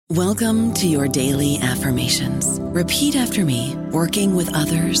Welcome to your daily affirmations. Repeat after me. Working with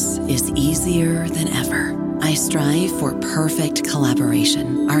others is easier than ever. I strive for perfect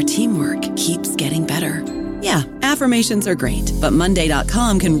collaboration. Our teamwork keeps getting better. Yeah, affirmations are great, but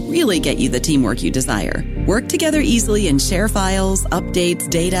Monday.com can really get you the teamwork you desire. Work together easily and share files, updates,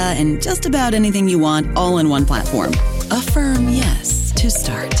 data, and just about anything you want all in one platform. Affirm yes to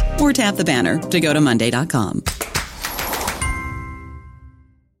start, or tap the banner to go to Monday.com.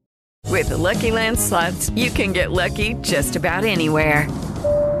 With the Lucky Land Slots, you can get lucky just about anywhere.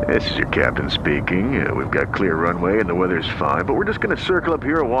 This is your captain speaking. We've got clear runway and the weather's fine, but we're just going to circle up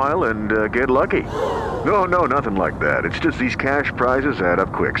here a while and get lucky. No, nothing like that. It's just these cash prizes add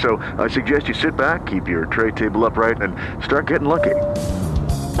up quick. So I suggest you sit back, keep your tray table upright, and start getting lucky.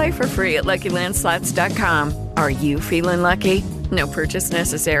 Play for free at LuckyLandSlots.com. Are you feeling lucky? No purchase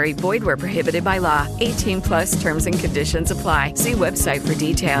necessary. Void where prohibited by law. 18+ terms and conditions apply. See website for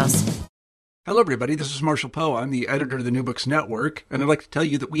details. Hello, everybody. This is Marshall Poe. I'm the editor of the New Books Network, and I'd like to tell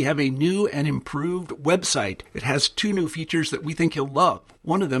you that we have a new and improved website. It has 2 new features that we think you'll love.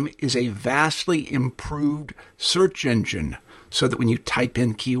 One of them is a vastly improved search engine, so that when you type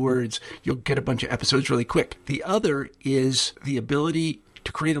in keywords, you'll get a bunch of episodes really quick. The other is the ability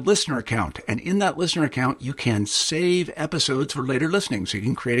to create a listener account. And in that listener account, you can save episodes for later listening. So you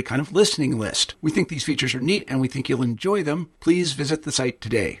can create a kind of listening list. We think these features are neat and we think you'll enjoy them. Please visit the site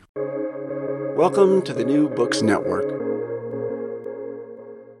today. Welcome to the New Books Network.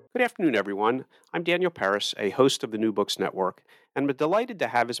 Good afternoon, everyone. I'm Daniel Paris, a host of the New Books Network, and I'm delighted to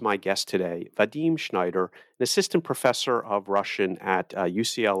have as my guest today Vadim Schneider, an assistant professor of Russian at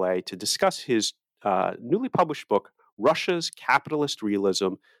UCLA, to discuss his newly published book, Russia's Capitalist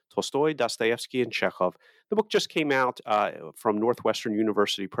Realism, Tolstoy, Dostoevsky, and Chekhov. The book just came out from Northwestern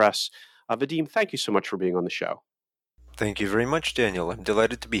University Press. Vadim, thank you so much for being on the show. Thank you very much, Daniel. I'm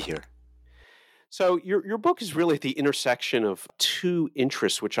delighted to be here. So your book is really at the intersection of 2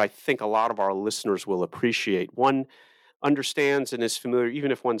 interests, which I think a lot of our listeners will appreciate. One understands and is familiar,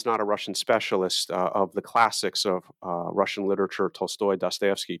 even if one's not a Russian specialist, of the classics of Russian literature, Tolstoy,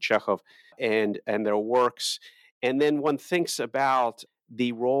 Dostoevsky, Chekhov, and their works. And then one thinks about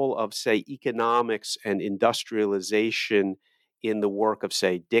the role of, say, economics and industrialization in the work of,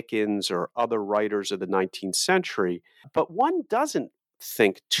 say, Dickens or other writers of the 19th century. But one doesn't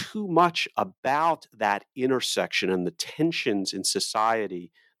think too much about that intersection and the tensions in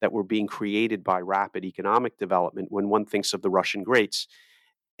society that were being created by rapid economic development when one thinks of the Russian greats.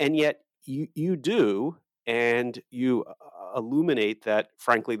 And yet you do, and you illuminate that,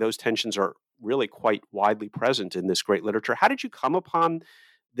 frankly, those tensions are really quite widely present in this great literature. How did you come upon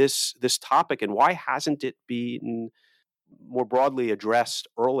this topic, and why hasn't it been more broadly addressed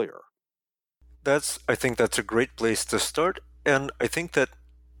earlier? I think that's a great place to start, and I think that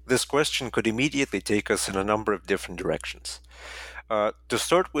this question could immediately take us in a number of different directions. To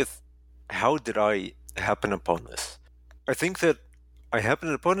start with, how did I happen upon this? I think that I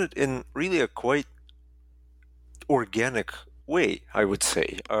happened upon it in really a quite organic way, I would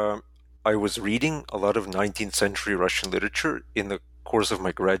say. I was reading a lot of 19th century Russian literature in the course of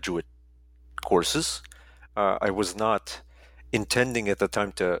my graduate courses. I was not intending at the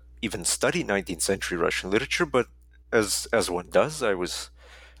time to even study 19th century Russian literature, but as one does, I was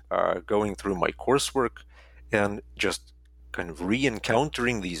going through my coursework and just kind of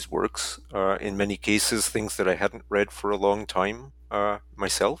re-encountering these works, in many cases things that I hadn't read for a long time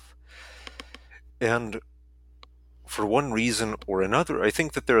myself. And for one reason or another, I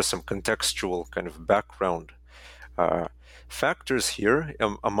think that there are some contextual kind of background factors here,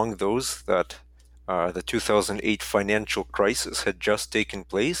 among those that the 2008 financial crisis had just taken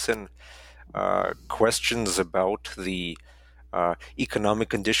place, and questions about the economic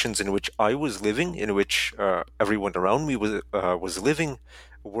conditions in which I was living, in which everyone around me was living,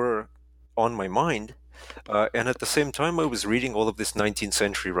 were on my mind. And at the same time, I was reading all of this 19th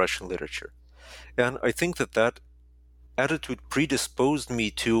century Russian literature. And I think that attitude predisposed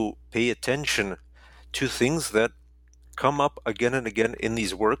me to pay attention to things that come up again and again in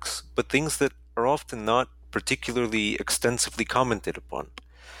these works, but things that are often not particularly extensively commented upon.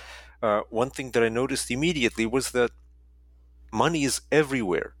 One thing that I noticed immediately was that money is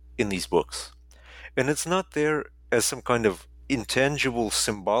everywhere in these books. And it's not there as some kind of intangible,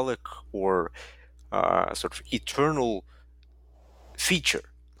 symbolic, or sort of eternal feature.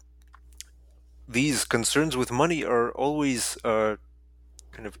 These concerns with money are always kind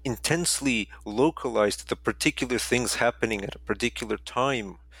of intensely localized to the particular things happening at a particular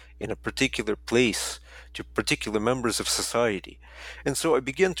time, in a particular place, to particular members of society. And so I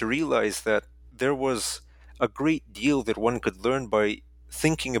began to realize that there was a great deal that one could learn by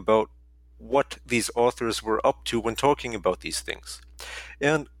thinking about what these authors were up to when talking about these things.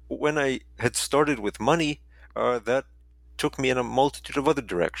 And when I had started with money, that took me in a multitude of other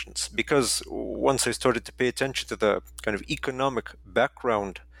directions, because once I started to pay attention to the kind of economic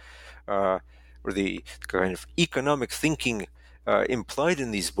background or the kind of economic thinking implied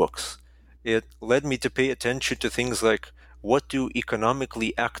in these books, it led me to pay attention to things like, what do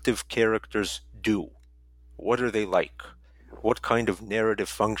economically active characters do? What are they like? What kind of narrative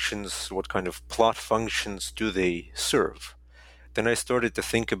functions, what kind of plot functions do they serve? Then I started to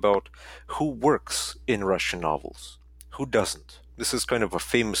think about who works in Russian novels, who doesn't. This is kind of a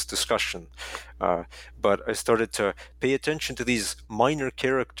famous discussion, but I started to pay attention to these minor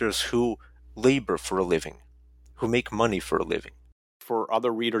characters who labor for a living, who make money for a living. For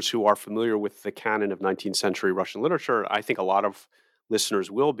other readers who are familiar with the canon of 19th century Russian literature, I think a lot of listeners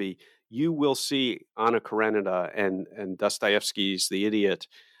will be, you will see Anna Karenina and Dostoevsky's The Idiot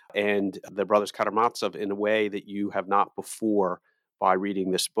and the Brothers Karamazov in a way that you have not before by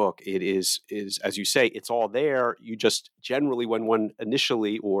reading this book. It is as you say, it's all there. You just generally, when one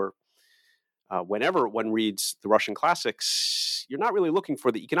initially or whenever one reads the Russian classics, you're not really looking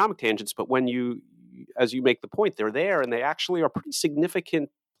for the economic tangents, but when you, as you make the point, they're there and they actually are pretty significant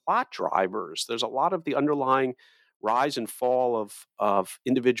plot drivers. There's a lot of the underlying rise and fall of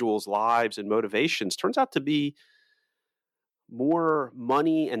individuals' lives and motivations turns out to be more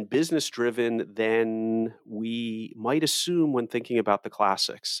money and business driven than we might assume when thinking about the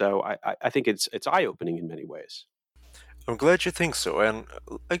classics. So I think it's eye-opening in many ways. I'm glad you think so. And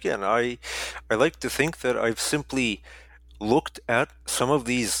again, I like to think that I've simply looked at some of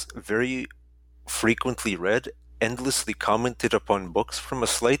these very frequently read, endlessly commented upon books from a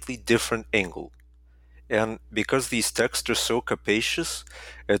slightly different angle. And because these texts are so capacious,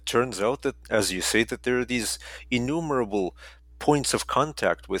 it turns out that, as you say, that there are these innumerable points of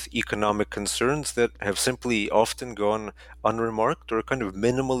contact with economic concerns that have simply often gone unremarked or kind of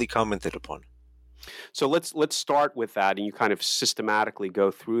minimally commented upon. So let's start with that, and you kind of systematically go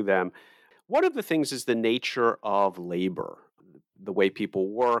through them. One of the things is the nature of labor, the way people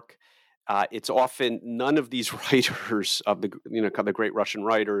work. It's often none of these writers of the great Russian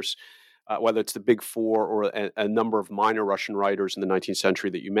writers, whether it's the big four or a number of minor Russian writers in the 19th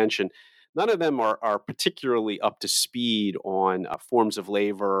century that you mentioned, none of them are particularly up to speed on forms of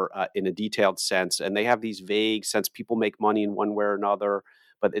labor in a detailed sense. And they have these vague sense people make money in one way or another,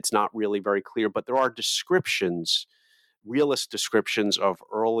 but it's not really very clear. But there are descriptions, realist descriptions of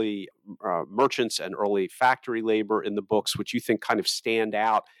early merchants and early factory labor in the books, which you think kind of stand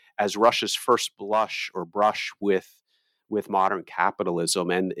out as Russia's first blush or brush with modern capitalism.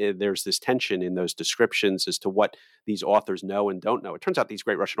 And there's this tension in those descriptions as to what these authors know and don't know. It turns out these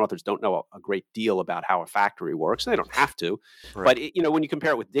great Russian authors don't know a great deal about how a factory works, and they don't have to. Right. But when you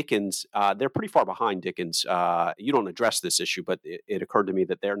compare it with Dickens, they're pretty far behind Dickens. You don't address this issue, but it occurred to me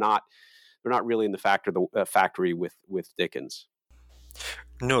that they're not really in the factory with Dickens.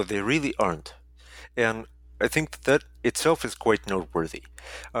 No, they really aren't. And I think that itself is quite noteworthy.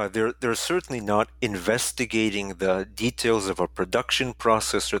 They're certainly not investigating the details of a production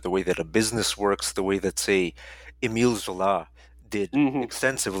process or the way that a business works, the way that, say, Émile Zola did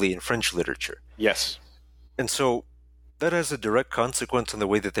extensively in French literature. Yes. And so that has a direct consequence on the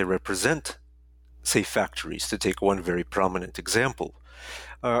way that they represent, say, factories, to take one very prominent example.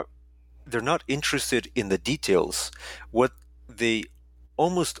 They're not interested in the details. What they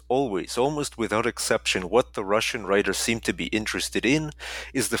almost always, almost without exception, what the Russian writers seem to be interested in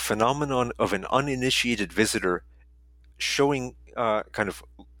is the phenomenon of an uninitiated visitor showing up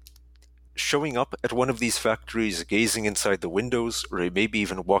at one of these factories, gazing inside the windows, or maybe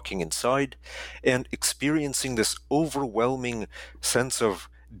even walking inside, and experiencing this overwhelming sense of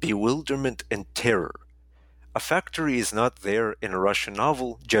bewilderment and terror. A factory is not there in a Russian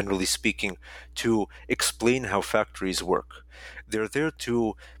novel, generally speaking, to explain how factories work. They're there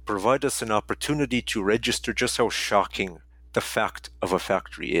to provide us an opportunity to register just how shocking the fact of a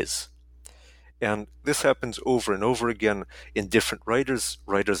factory is. And this happens over and over again in different writers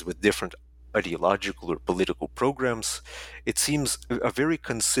with different ideological or political programs. It seems a very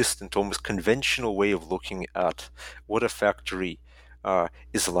consistent, almost conventional way of looking at what a factory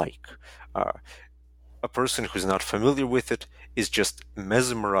is like. A person who's not familiar with it is just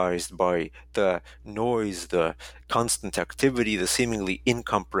mesmerized by the noise, the constant activity, the seemingly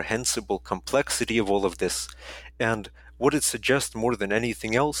incomprehensible complexity of all of this. And what it suggests more than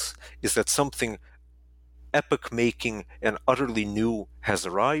anything else is that something epoch-making and utterly new has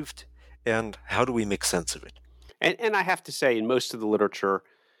arrived, and how do we make sense of it? And I have to say, in most of the literature,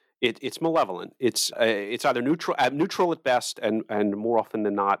 It's malevolent. It's either neutral at best, and more often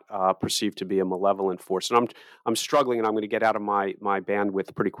than not perceived to be a malevolent force. And I'm struggling, and I'm going to get out of my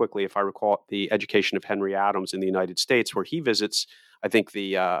bandwidth pretty quickly. If I recall, The Education of Henry Adams in the United States, where he visits, I think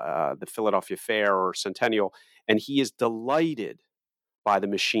the Philadelphia Fair or Centennial, and he is delighted by the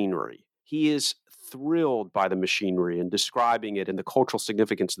machinery. He is thrilled by the machinery and describing it and the cultural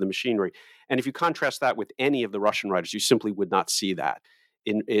significance of the machinery. And if you contrast that with any of the Russian writers, you simply would not see that.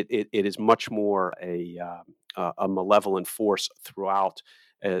 It is much more a malevolent force throughout.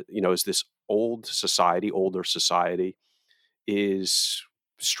 As this older society is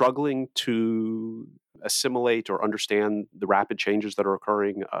struggling to assimilate or understand the rapid changes that are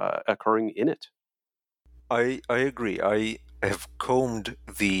occurring in it. I agree. I have combed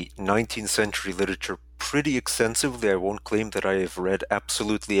the 19th century literature pretty extensively. I won't claim that I have read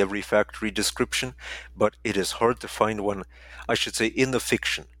absolutely every factory description, but it is hard to find one, I should say, in the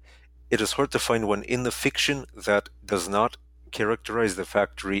fiction. It is hard to find one in the fiction that does not characterize the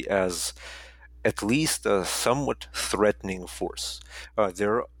factory as at least a somewhat threatening force.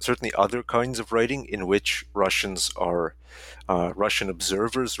 There are certainly other kinds of writing in which Russian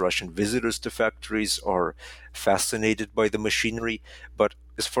observers, Russian visitors to factories are fascinated by the machinery, but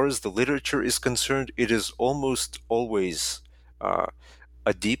as far as the literature is concerned, it is almost always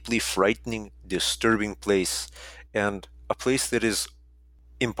a deeply frightening, disturbing place, and a place that is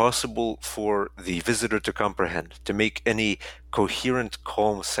impossible for the visitor to comprehend, to make any coherent,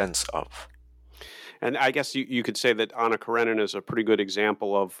 calm sense of. And I guess you could say that Anna Karenina is a pretty good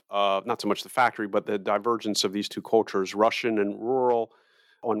example of not so much the factory, but the divergence of these two cultures, Russian and rural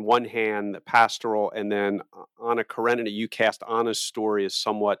on one hand, the pastoral, and then Anna Karenina, you cast Anna's story as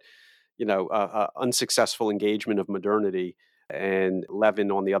somewhat, unsuccessful engagement of modernity, and Levin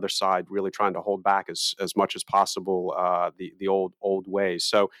on the other side really trying to hold back as much as possible the old ways.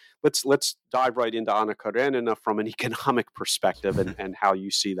 So let's dive right into Anna Karenina from an economic perspective and how you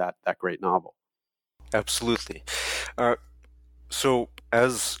see that great novel. Absolutely. So,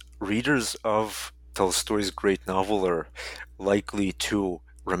 as readers of Tolstoy's great novel are likely to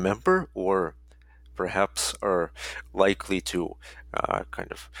remember, or perhaps are likely to kind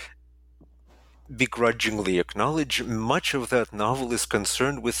of begrudgingly acknowledge, much of that novel is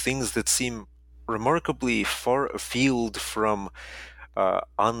concerned with things that seem remarkably far afield from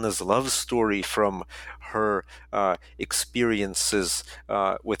Anna's love story, from her experiences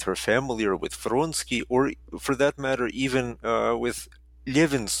with her family or with Vronsky, or for that matter, even with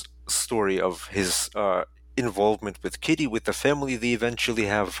Levin's story of his involvement with Kitty, with the family they eventually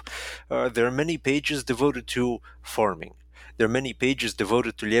have. There are many pages devoted to farming. There are many pages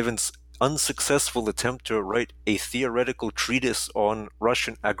devoted to Levin's unsuccessful attempt to write a theoretical treatise on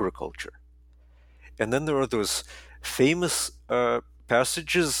Russian agriculture. And then there are those famous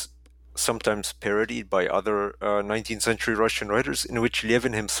passages, sometimes parodied by other 19th century Russian writers, in which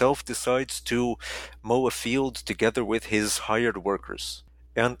Levin himself decides to mow a field together with his hired workers.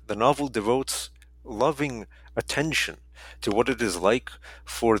 And the novel devotes loving attention to what it is like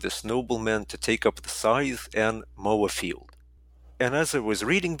for this nobleman to take up the scythe and mow a field. And as I was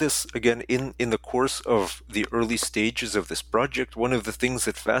reading this, again, in the course of the early stages of this project, one of the things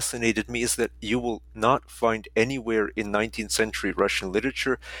that fascinated me is that you will not find anywhere in 19th century Russian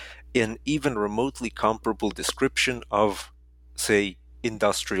literature an even remotely comparable description of, say,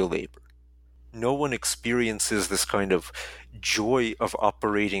 industrial labor. No one experiences this kind of joy of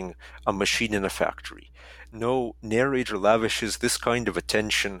operating a machine in a factory. No narrator lavishes this kind of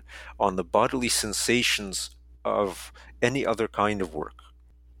attention on the bodily sensations of any other kind of work.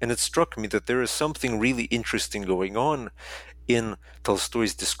 And it struck me that there is something really interesting going on in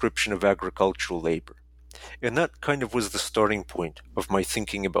Tolstoy's description of agricultural labor. And that kind of was the starting point of my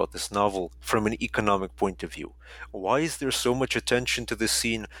thinking about this novel from an economic point of view. Why is there so much attention to this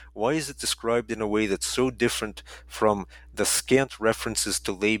scene? Why is it described in a way that's so different from the scant references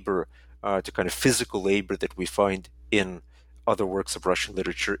to labor, to kind of physical labor that we find in other works of Russian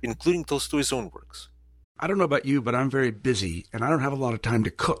literature, including Tolstoy's own works? I don't know about you, but I'm very busy and I don't have a lot of time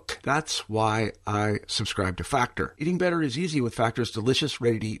to cook. That's why I subscribe to Factor. Eating better is easy with Factor's delicious,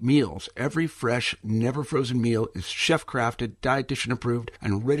 ready-to-eat meals. Every fresh, never frozen meal is chef-crafted, dietitian approved,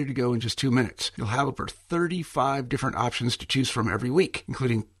 and ready to go in just 2 minutes. You'll have over 35 different options to choose from every week,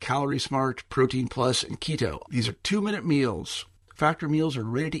 including Calorie Smart, Protein Plus, and Keto. These are 2-minute meals. Factor meals are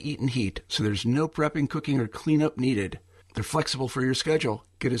ready to eat and heat, so there's no prepping, cooking, or cleanup needed. They're flexible for your schedule,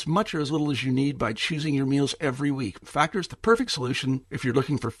 Get as much or as little as you need by choosing your meals every week. Factor is the perfect solution if you're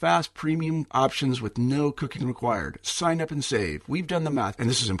looking for fast, premium options with no cooking required. Sign up and save. We've done the math, and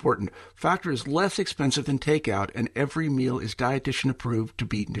this is important. Factor is less expensive than takeout, and every meal is dietitian approved to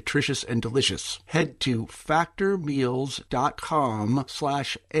be nutritious and delicious. Head to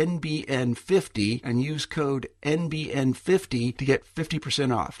factormeals.com/NBN50 and use code NBN50 to get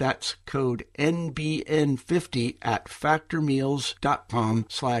 50% off. That's code NBN50 at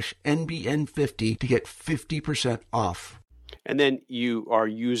factormeals.com/NBN50 to get 50% off. And then you are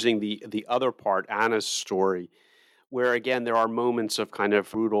using the other part, Anna's story, where again there are moments of kind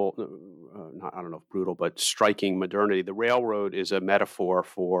of brutal, I don't know if brutal, but striking modernity. The railroad is a metaphor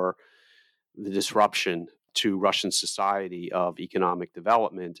for the disruption to Russian society of economic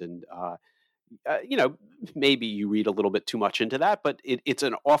development, and maybe you read a little bit too much into that, but it's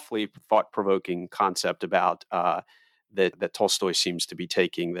an awfully thought-provoking concept about that Tolstoy seems to be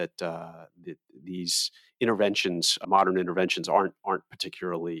taking, that these interventions, modern interventions, aren't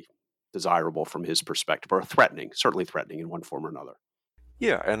particularly desirable from his perspective, or certainly threatening in one form or another.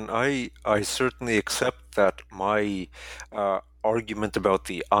 Yeah, and I certainly accept that my argument about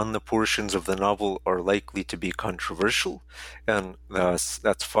the Anna portions of the novel are likely to be controversial, and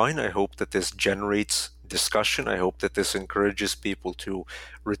that's fine. I hope that this generates discussion. I hope that this encourages people to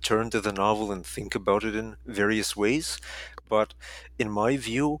return to the novel and think about it in various ways. But in my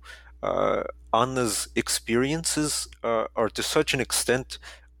view, Anna's experiences are to such an extent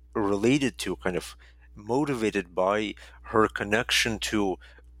related to, kind of motivated by her connection to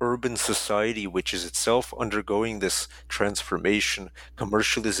urban society, which is itself undergoing this transformation,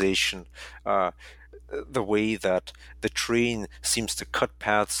 commercialization, the way that the train seems to cut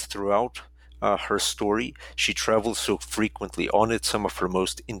paths throughout her story. She travels so frequently on it. Some of her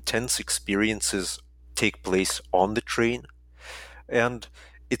most intense experiences take place on the train. And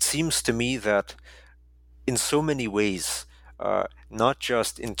it seems to me that in so many ways, not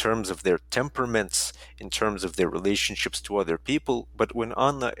just in terms of their temperaments, in terms of their relationships to other people, but when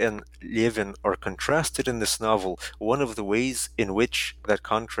Anna and Levin are contrasted in this novel, one of the ways in which that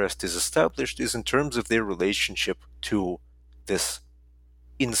contrast is established is in terms of their relationship to this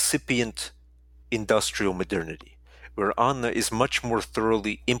incipient industrial modernity, where Anna is much more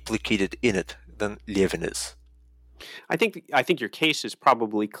thoroughly implicated in it than Levin is. I think your case is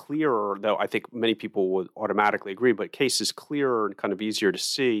probably clearer, though I think many people would automatically agree, but case is clearer and kind of easier to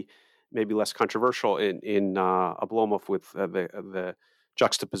see, maybe less controversial in Oblomov, with the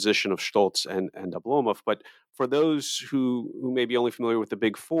juxtaposition of Stoltz and Oblomov. But for those who may be only familiar with the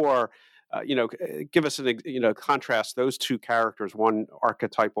Big Four, give us contrast those two characters. One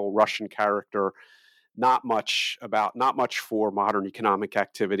archetypal Russian character, not much for modern economic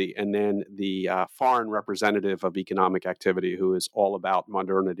activity, and then the foreign representative of economic activity, who is all about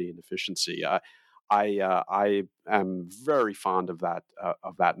modernity and efficiency. I am very fond of that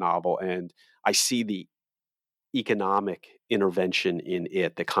novel, and I see the economic intervention in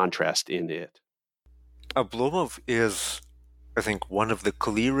it, the contrast in it. Oblomov is, I think, one of the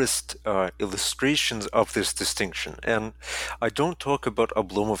clearest illustrations of this distinction. And I don't talk about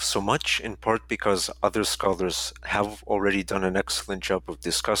Oblomov so much, in part because other scholars have already done an excellent job of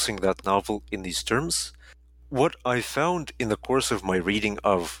discussing that novel in these terms. What I found in the course of my reading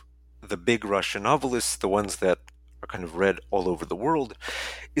of the big Russian novelists, the ones that are kind of read all over the world,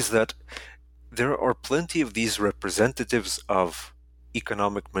 is that there are plenty of these representatives of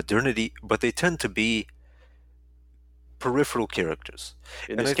economic modernity, but they tend to be peripheral characters.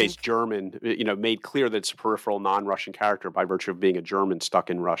 In this case, German, made clear that it's a peripheral non-Russian character by virtue of being a German stuck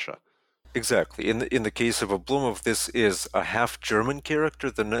in Russia. Exactly. In the case of Oblomov, this is a half-German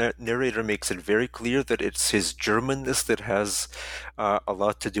character. The narrator makes it very clear that it's his Germanness that has a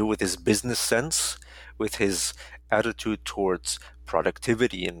lot to do with his business sense, with his attitude towards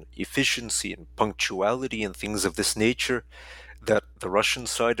productivity and efficiency and punctuality and things of this nature, that the Russian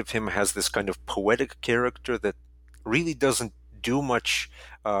side of him has this kind of poetic character that really doesn't do much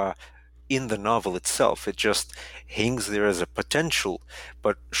in the novel itself. It just hangs there as a potential.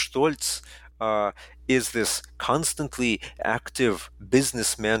 But Stoltz is this constantly active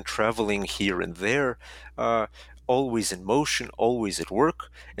businessman traveling here and there, always in motion, always at work.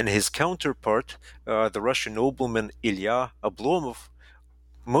 And his counterpart, the Russian nobleman Ilya Oblomov,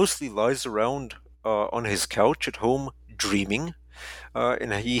 mostly lies around on his couch at home dreaming.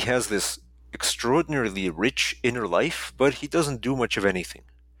 And he has this extraordinarily rich inner life, but he doesn't do much of anything.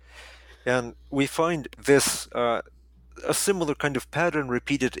 And we find this a similar kind of pattern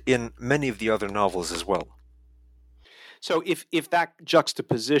repeated in many of the other novels as well. So if that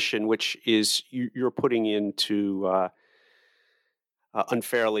juxtaposition, which is you're putting into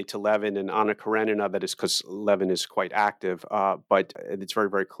unfairly to Levin and Anna Karenina. That is because Levin is quite active, but it's very,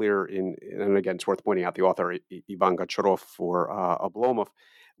 very clear and again, it's worth pointing out the author, Ivan Goncharov, for Oblomov.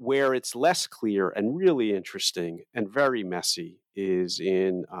 Where it's less clear and really interesting and very messy is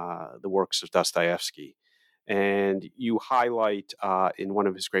in the works of Dostoevsky. And you highlight in one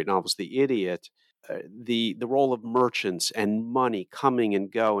of his great novels, The Idiot, the role of merchants and money coming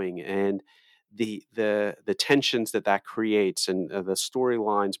and going, and the tensions that creates, and the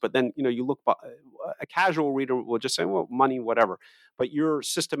storylines. But then you look, a casual reader will just say, well, money, whatever. But you're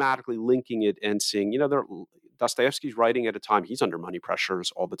systematically linking it and seeing, Dostoevsky's writing at a time he's under money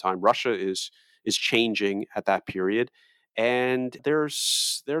pressures all the time. Russia is changing at that period, and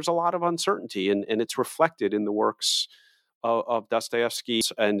there's a lot of uncertainty, and it's reflected in the works of Dostoevsky.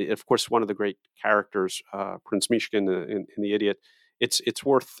 And of course, one of the great characters, Prince Mishkin in The Idiot. It's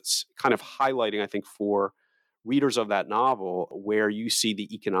worth kind of highlighting, I think, for readers of that novel, where you see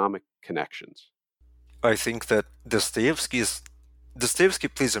the economic connections. I think that Dostoevsky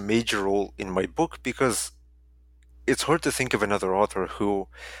plays a major role in my book because it's hard to think of another author who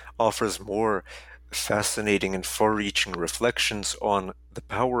offers more fascinating and far-reaching reflections on the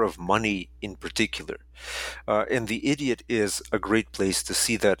power of money in particular. And The Idiot is a great place to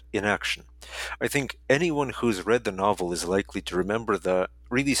see that in action. I think anyone who's read the novel is likely to remember the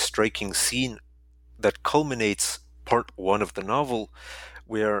really striking scene that culminates part one of the novel,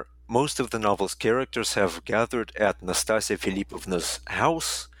 where most of the novel's characters have gathered at Nastasia Filipovna's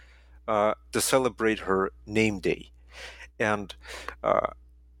house to celebrate her name day. And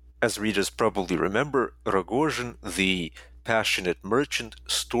as readers probably remember, Rogozhin, the passionate merchant,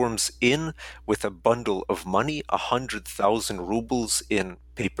 storms in with a bundle of money, 100,000 rubles in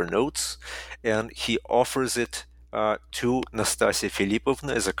paper notes, and he offers it to Nastasia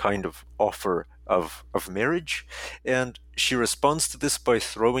Filipovna as a kind of offer of marriage, and she responds to this by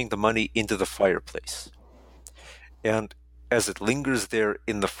throwing the money into the fireplace. And as it lingers there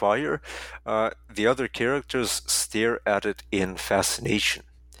in the fire, the other characters stare at it in fascination.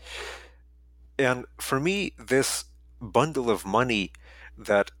 And for me, this bundle of money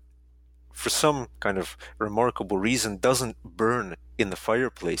that, for some kind of remarkable reason, doesn't burn in the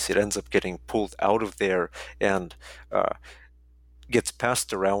fireplace. It ends up getting pulled out of there and gets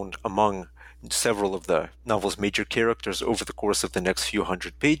passed around among several of the novel's major characters over the course of the next few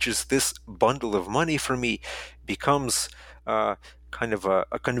hundred pages. This bundle of money, for me, becomes kind of a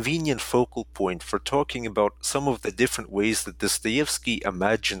convenient focal point for talking about some of the different ways that Dostoevsky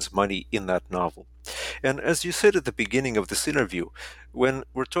imagines money in that novel. And as you said at the beginning of this interview, when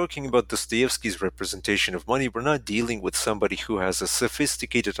we're talking about Dostoevsky's representation of money, we're not dealing with somebody who has a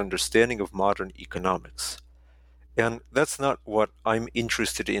sophisticated understanding of modern economics. And that's not what I'm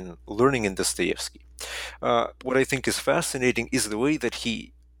interested in learning in Dostoevsky. What I think is fascinating is the way that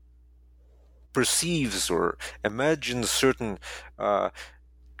he perceives or imagines certain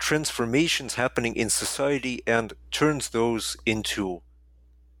transformations happening in society and turns those into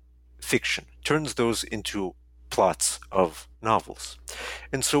fiction, turns those into plots of novels.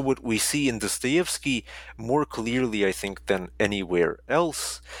 And so what we see in Dostoevsky more clearly, I think, than anywhere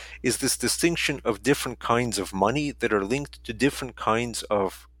else is this distinction of different kinds of money that are linked to different kinds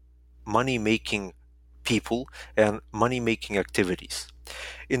of money-making people and money-making activities.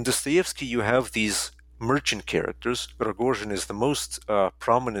 In Dostoevsky, you have these merchant characters. Rogozhin is the most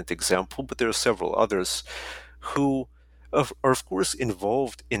prominent example, but there are several others who are, of course,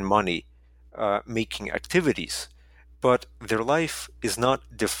 involved in money making activities, but their life is not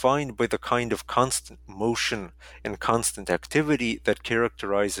defined by the kind of constant motion and constant activity that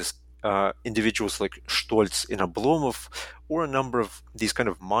characterizes individuals like Stolz in Oblomov, or a number of these kind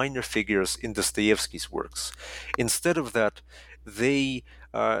of minor figures in Dostoevsky's works. Instead of that, they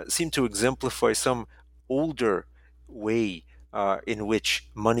seem to exemplify some older way in which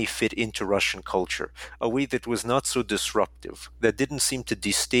money fit into Russian culture, a way that was not so disruptive, that didn't seem to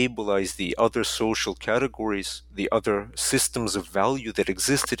destabilize the other social categories, the other systems of value that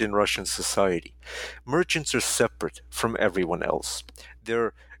existed in Russian society. Merchants are separate from everyone else.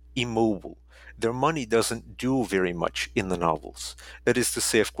 They're immobile. Their money doesn't do very much in the novels. That is to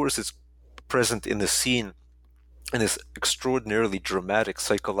say, of course, it's present in the scene in this extraordinarily dramatic,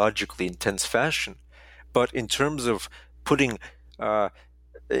 psychologically intense fashion, but in terms of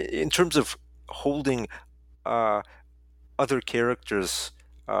holding other characters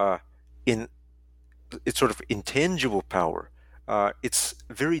in its sort of intangible power, it's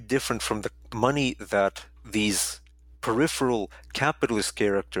very different from the money that these peripheral capitalist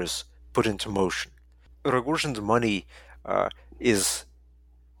characters put into motion. Rogozhin's money is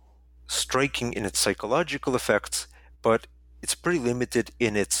striking in its psychological effects, but it's pretty limited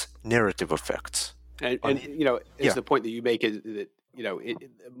in its narrative effects. And the point that you make is that,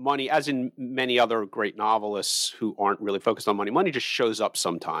 money, as in many other great novelists who aren't really focused on money just shows up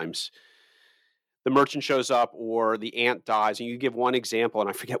sometimes. The merchant shows up or the aunt dies, and you give one example, and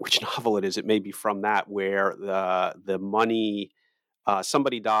I forget which novel it is. It may be from that, where the money,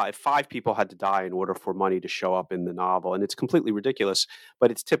 somebody died. 5 people had to die in order for money to show up in the novel, and it's completely ridiculous. But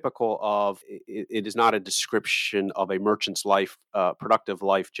it's typical of it is not a description of a merchant's life, productive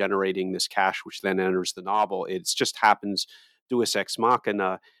life, generating this cash, which then enters the novel. It just happens, deus ex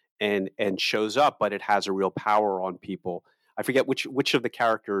machina, and shows up, but it has a real power on people. I forget which of the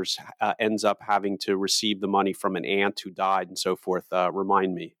characters ends up having to receive the money from an aunt who died and so forth.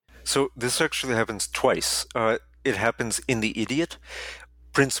 Remind me. So this actually happens twice. It happens in The Idiot.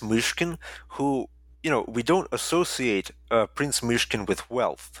 Prince Myshkin, who, we don't associate Prince Myshkin with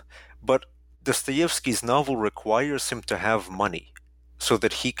wealth, but Dostoevsky's novel requires him to have money so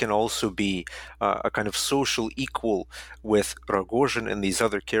that he can also be a kind of social equal with Rogozhin and these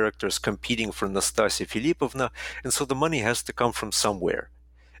other characters competing for Nastasia Filipovna, and so the money has to come from somewhere.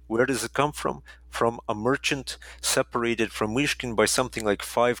 Where does it come from? From a merchant separated from Myshkin by something like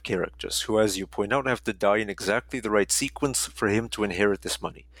 5 characters, who, as you point out, have to die in exactly the right sequence for him to inherit this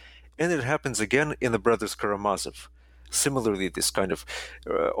money. And it happens again in The Brothers Karamazov. Similarly, this kind of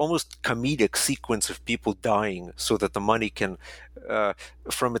almost comedic sequence of people dying so that the money can,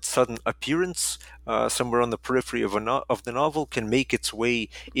 from its sudden appearance somewhere on the periphery of the novel, can make its way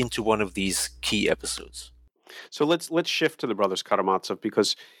into one of these key episodes. So let's shift to The Brothers Karamazov,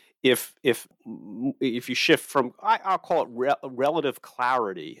 because if you shift from, I'll call it relative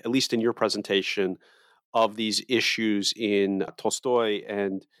clarity, at least in your presentation of these issues in Tolstoy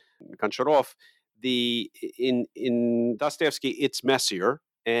and Goncharov, in Dostoevsky it's messier,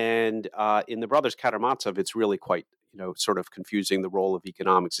 and in The Brothers Karamazov it's really quite sort of confusing, the role of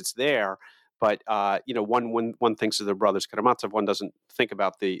economics. It's there, but one thinks of The Brothers Karamazov, one doesn't think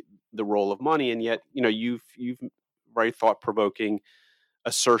about the role of money, and yet you've very thought-provoking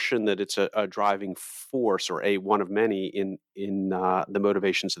assertion that it's a driving force, or one of many in the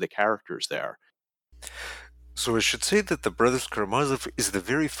motivations of the characters there. So I should say that The Brothers Karamazov is the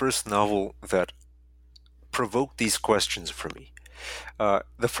very first novel that provoked these questions for me.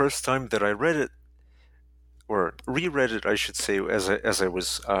 The first time that I read it, or reread it, I should say, as I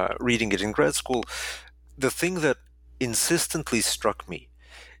was reading it in grad school, the thing that insistently struck me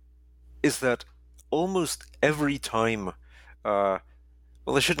is that almost every time, well,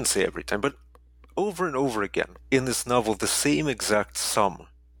 I shouldn't say every time, but over and over again in this novel, the same exact sum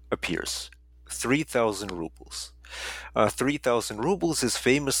appears: 3,000 rubles. 3,000 rubles is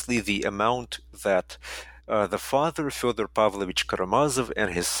famously the amount that the father, Fyodor Pavlovich Karamazov,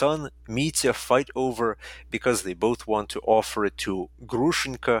 and his son, Mitya, fight over because they both want to offer it to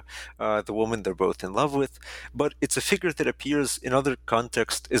Grushenka, the woman they're both in love with. But it's a figure that appears in other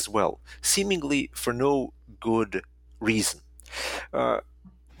contexts as well, seemingly for no good reason.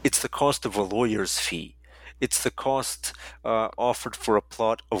 It's the cost of a lawyer's fee. It's the cost offered for a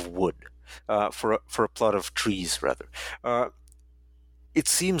plot of wood, for a plot of trees, rather. It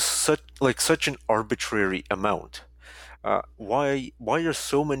seems such an arbitrary amount. Why are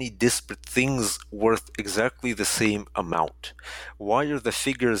so many disparate things worth exactly the same amount? Why are the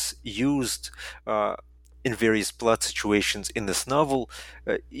figures used in various plot situations in this novel,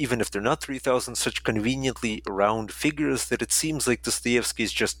 even if they're not 3,000, such conveniently round figures that it seems like Dostoevsky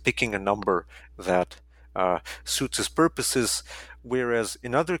is just picking a number that suits his purposes, whereas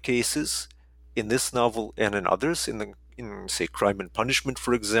in other cases, in this novel and in others, in say, Crime and Punishment,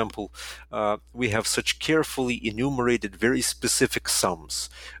 for example, we have such carefully enumerated, very specific sums.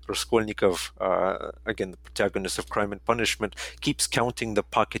 Raskolnikov, again, the protagonist of Crime and Punishment, keeps counting the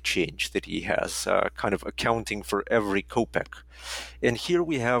pocket change that he has, kind of accounting for every kopeck. And here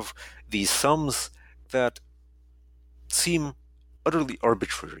we have these sums that seem utterly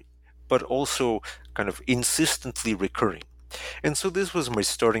arbitrary, but also kind of insistently recurring. And so this was my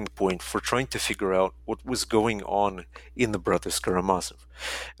starting point for trying to figure out what was going on in The Brothers Karamazov.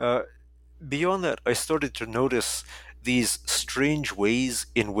 Beyond that, I started to notice these strange ways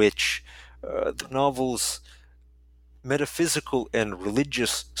in which the novel's metaphysical and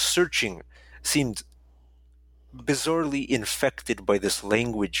religious searching seemed bizarrely infected by this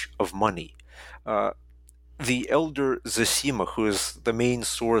language of money. The elder Zosima, who is the main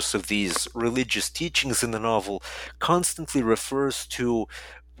source of these religious teachings in the novel, constantly refers to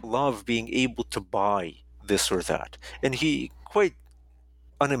love being able to buy this or that. And he quite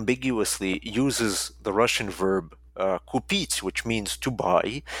unambiguously uses the Russian verb kupit, which means to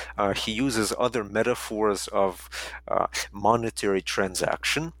buy. He uses other metaphors of monetary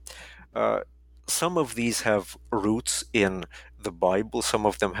transaction. Some of these have roots in the Bible, some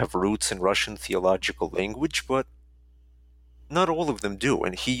of them have roots in Russian theological language, but not all of them do.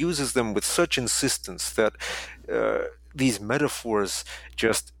 And he uses them with such insistence that these metaphors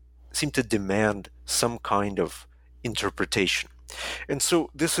just seem to demand some kind of interpretation. And so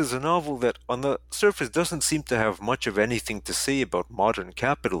this is a novel that on the surface doesn't seem to have much of anything to say about modern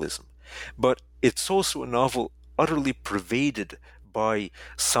capitalism, but it's also a novel utterly pervaded by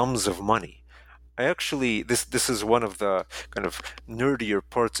sums of money. I actually, this is one of the kind of nerdier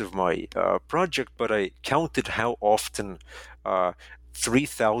parts of my project, but I counted how often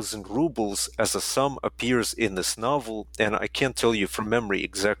 3,000 rubles as a sum appears in this novel, and I can't tell you from memory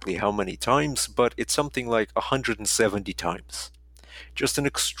exactly how many times, but it's something like 170 times. Just an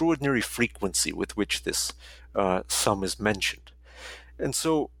extraordinary frequency with which this sum is mentioned. And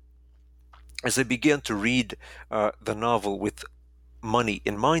so, as I began to read the novel with money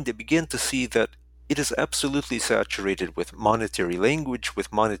in mind, I began to see that it is absolutely saturated with monetary language,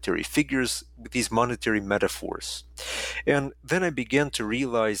 with monetary figures, with these monetary metaphors. And then I began to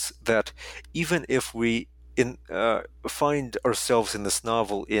realize that even if we find ourselves in this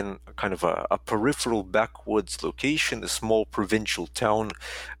novel in kind of a peripheral backwoods location, a small provincial town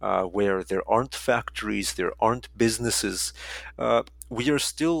where there aren't factories, there aren't businesses, we are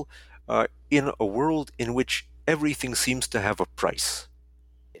still in a world in which everything seems to have a price.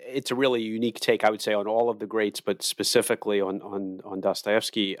 It's a really unique take, I would say, on all of the greats, but specifically on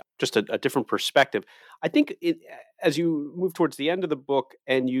Dostoevsky, just a different perspective. I think as you move towards the end of the book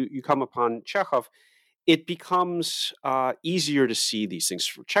and you come upon Chekhov, it becomes easier to see these things.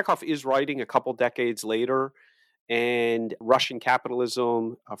 Chekhov is writing a couple decades later, and Russian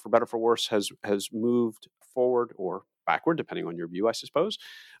capitalism, for better or for worse, has moved forward or backward, depending on your view, I suppose,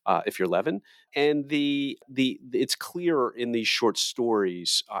 if you're Levin. And it's clear in these short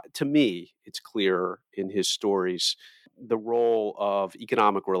stories. To me, it's clear in his stories the role of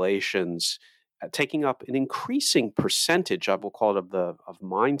economic relations taking up an increasing percentage, I will call it, of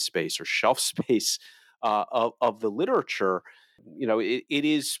mind space or shelf space of the literature. It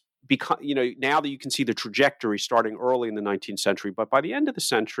is because, now that you can see the trajectory starting early in the 19th century, but by the end of the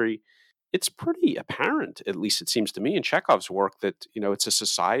century, it's pretty apparent, at least it seems to me, in Chekhov's work that, it's a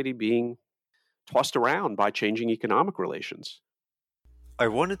society being tossed around by changing economic relations. I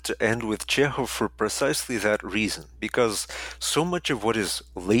wanted to end with Chekhov for precisely that reason, because so much of what is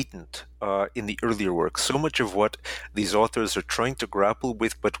latent in the earlier work, so much of what these authors are trying to grapple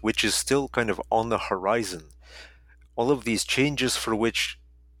with, but which is still kind of on the horizon, all of these changes for which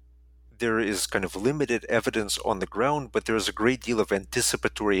there is kind of limited evidence on the ground, but there is a great deal of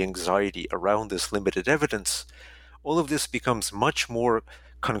anticipatory anxiety around this limited evidence, all of this becomes much more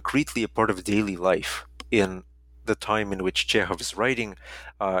concretely a part of daily life in the time in which Chekhov is writing,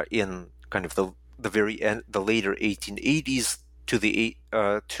 in kind of the very end, the later 1880s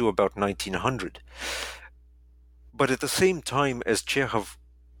to about 1900. But at the same time, as Chekhov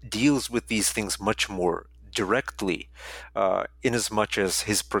deals with these things much more directly, inasmuch as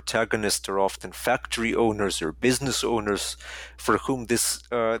his protagonists are often factory owners or business owners for whom this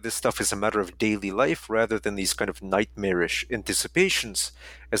stuff is a matter of daily life rather than these kind of nightmarish anticipations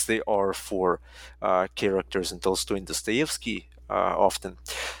as they are for characters in Tolstoy and Dostoevsky often.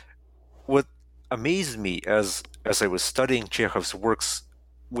 What amazed me as I was studying Chekhov's works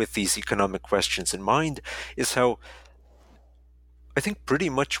with these economic questions in mind is how, I think pretty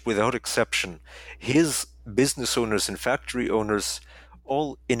much without exception, his business owners and factory owners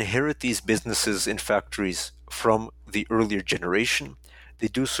all inherit these businesses and factories from the earlier generation. They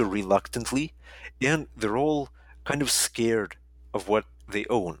do so reluctantly, and they're all kind of scared of what they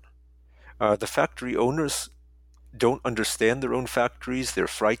own. The factory owners don't understand their own factories. They're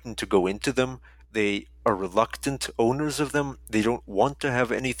frightened to go into them. They are reluctant owners of them. They don't want to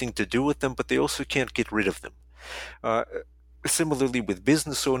have anything to do with them, but they also can't get rid of them. Similarly, with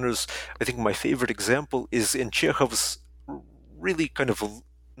business owners, I think my favorite example is in Chekhov's really kind of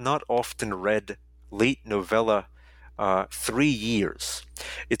not often read late novella, 3 Years.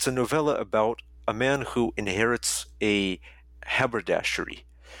 It's a novella about a man who inherits a haberdashery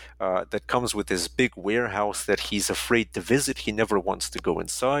that comes with this big warehouse that he's afraid to visit. He never wants to go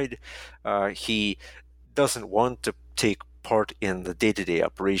inside. He doesn't want to take part in the day-to-day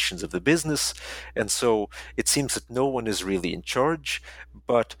operations of the business, and so it seems that no one is really in charge.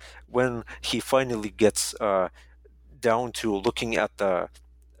 But when he finally gets down to looking at the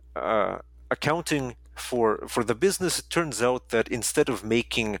accounting for the business, it turns out that instead of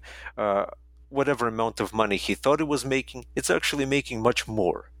making whatever amount of money he thought it was making, it's actually making much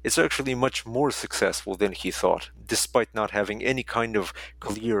more. It's actually much more successful than he thought, despite not having any kind of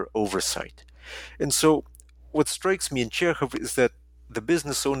clear oversight. And so what strikes me in Chekhov is that the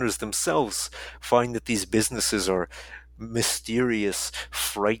business owners themselves find that these businesses are mysterious,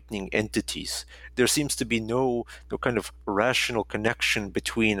 frightening entities. There seems to be no kind of rational connection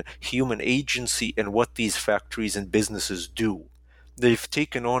between human agency and what these factories and businesses do. They've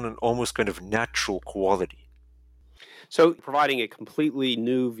taken on an almost kind of natural quality. So, providing a completely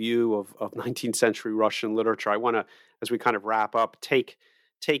new view of 19th century Russian literature, I want to, as we kind of wrap up, take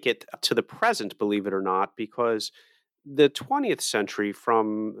it to the present, believe it or not, because the 20th century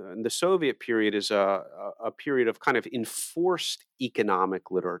from the Soviet period is a period of kind of enforced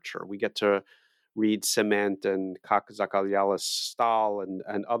economic literature. We get to read Cement and Kak Zakalyalis Stal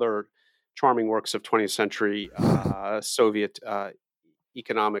and other charming works of 20th century Soviet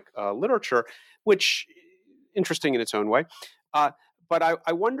economic literature, which interesting in its own way. But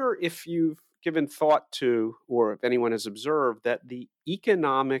I wonder if you've given thought to, or if anyone has observed, that the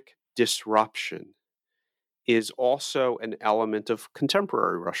economic disruption is also an element of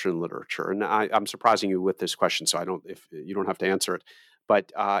contemporary Russian literature. And I'm surprising you with this question, so if you don't have to answer it.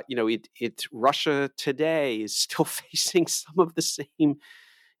 But Russia today is still facing some of the same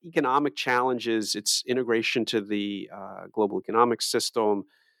economic challenges. Its integration to the global economic system,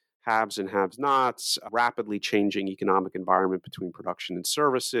 haves and have-nots, a rapidly changing economic environment between production and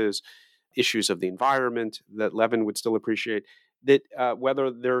services, issues of the environment that Levin would still appreciate, that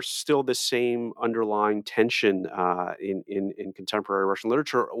whether there's still the same underlying tension in contemporary Russian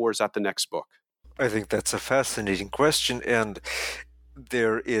literature, or is that the next book? I think that's a fascinating question, and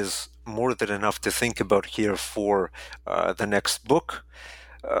there is more than enough to think about here for the next book.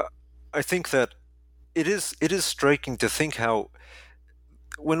 I think that it is striking to think how,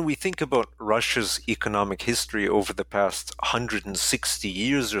 when we think about Russia's economic history over the past 160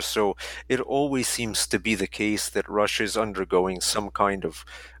 years or so, it always seems to be the case that Russia is undergoing some kind of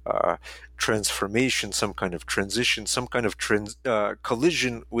transformation, some kind of transition, some kind of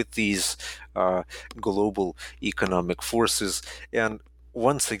collision with these global economic forces. And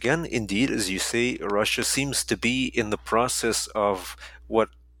once again, indeed, as you say, Russia seems to be in the process of what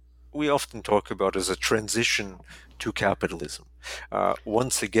we often talk about as a transition to capitalism.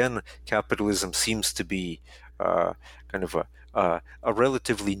 Once again, capitalism seems to be kind of a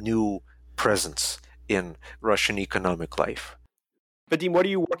relatively new presence in Russian economic life. Vadim, what are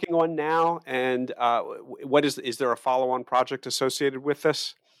you working on now? And is there a follow-on project associated with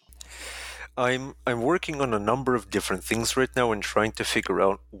this? I'm working on a number of different things right now and trying to figure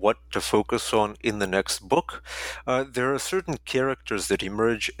out what to focus on in the next book. There are certain characters that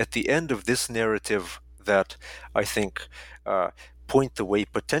emerge at the end of this narrative that I think point the way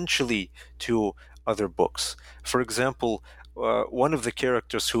potentially to other books. For example, one of the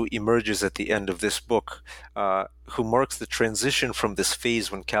characters who emerges at the end of this book, who marks the transition from this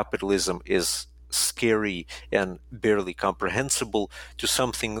phase when capitalism is scary and barely comprehensible to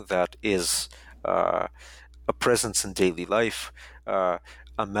something that is a presence in daily life, a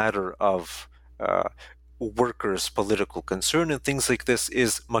matter of workers' political concern and things like this,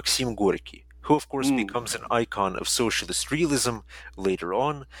 is Maxim Gorky, who of course becomes an icon of socialist realism later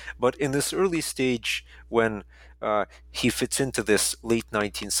on. But in this early stage, when he fits into this late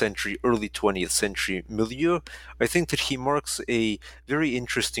 19th century, early 20th century milieu, I think that he marks a very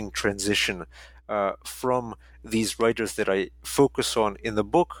interesting transition from these writers that I focus on in the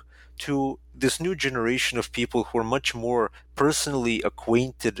book to this new generation of people who are much more personally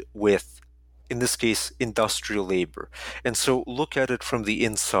acquainted with, in this case, industrial labor. And so look at it from the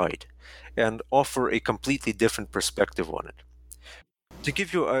inside and offer a completely different perspective on it. To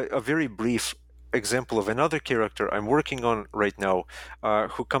give you a very brief example of another character I'm working on right now,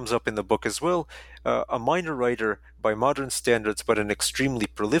 who comes up in the book as well, a minor writer by modern standards, but an extremely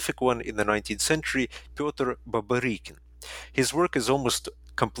prolific one in the 19th century, Pyotr Babarykin. His work is almost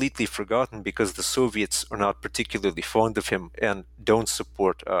completely forgotten because the Soviets are not particularly fond of him and don't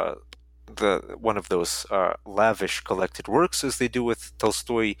support one of those lavish collected works as they do with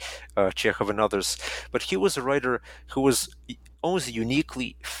Tolstoy, Chekhov, and others. But he was a writer who was almost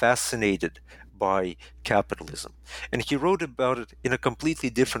uniquely fascinated by capitalism. And he wrote about it in a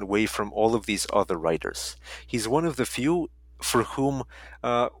completely different way from all of these other writers. He's one of the few for whom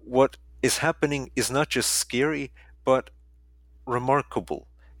what is happening is not just scary, but remarkable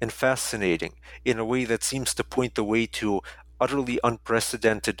and fascinating in a way that seems to point the way to utterly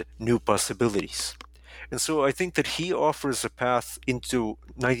unprecedented new possibilities. And so I think that he offers a path into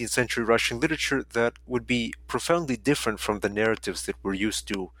 19th century Russian literature that would be profoundly different from the narratives that we're used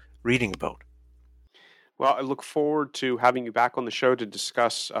to reading about. Well, I look forward to having you back on the show to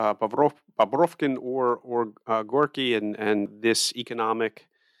discuss Bobrovkin or Gorky and this economic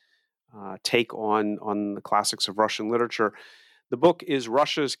take on the classics of Russian literature. The book is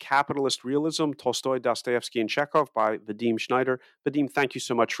Russia's Capitalist Realism, Tolstoy, Dostoevsky, and Chekhov by Vadim Schneider. Vadim, thank you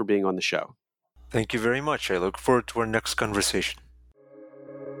so much for being on the show. Thank you very much. I look forward to our next conversation.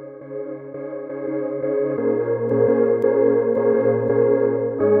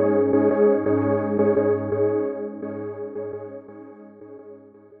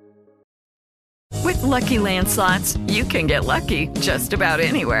 With Lucky Land Slots, you can get lucky just about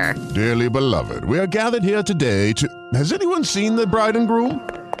anywhere. Dearly beloved, we are gathered here today to... Has anyone seen the bride and groom?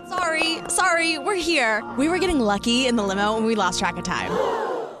 Sorry, we're here. We were getting lucky in the limo and we lost track of time.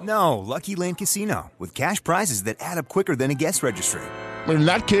 No, Lucky Land Casino, with cash prizes that add up quicker than a guest registry. In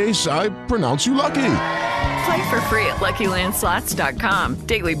that case, I pronounce you lucky. Play for free at LuckyLandSlots.com.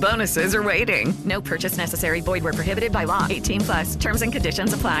 Daily bonuses are waiting. No purchase necessary. Void where prohibited by law. 18+. Terms and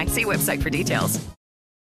conditions apply. See website for details.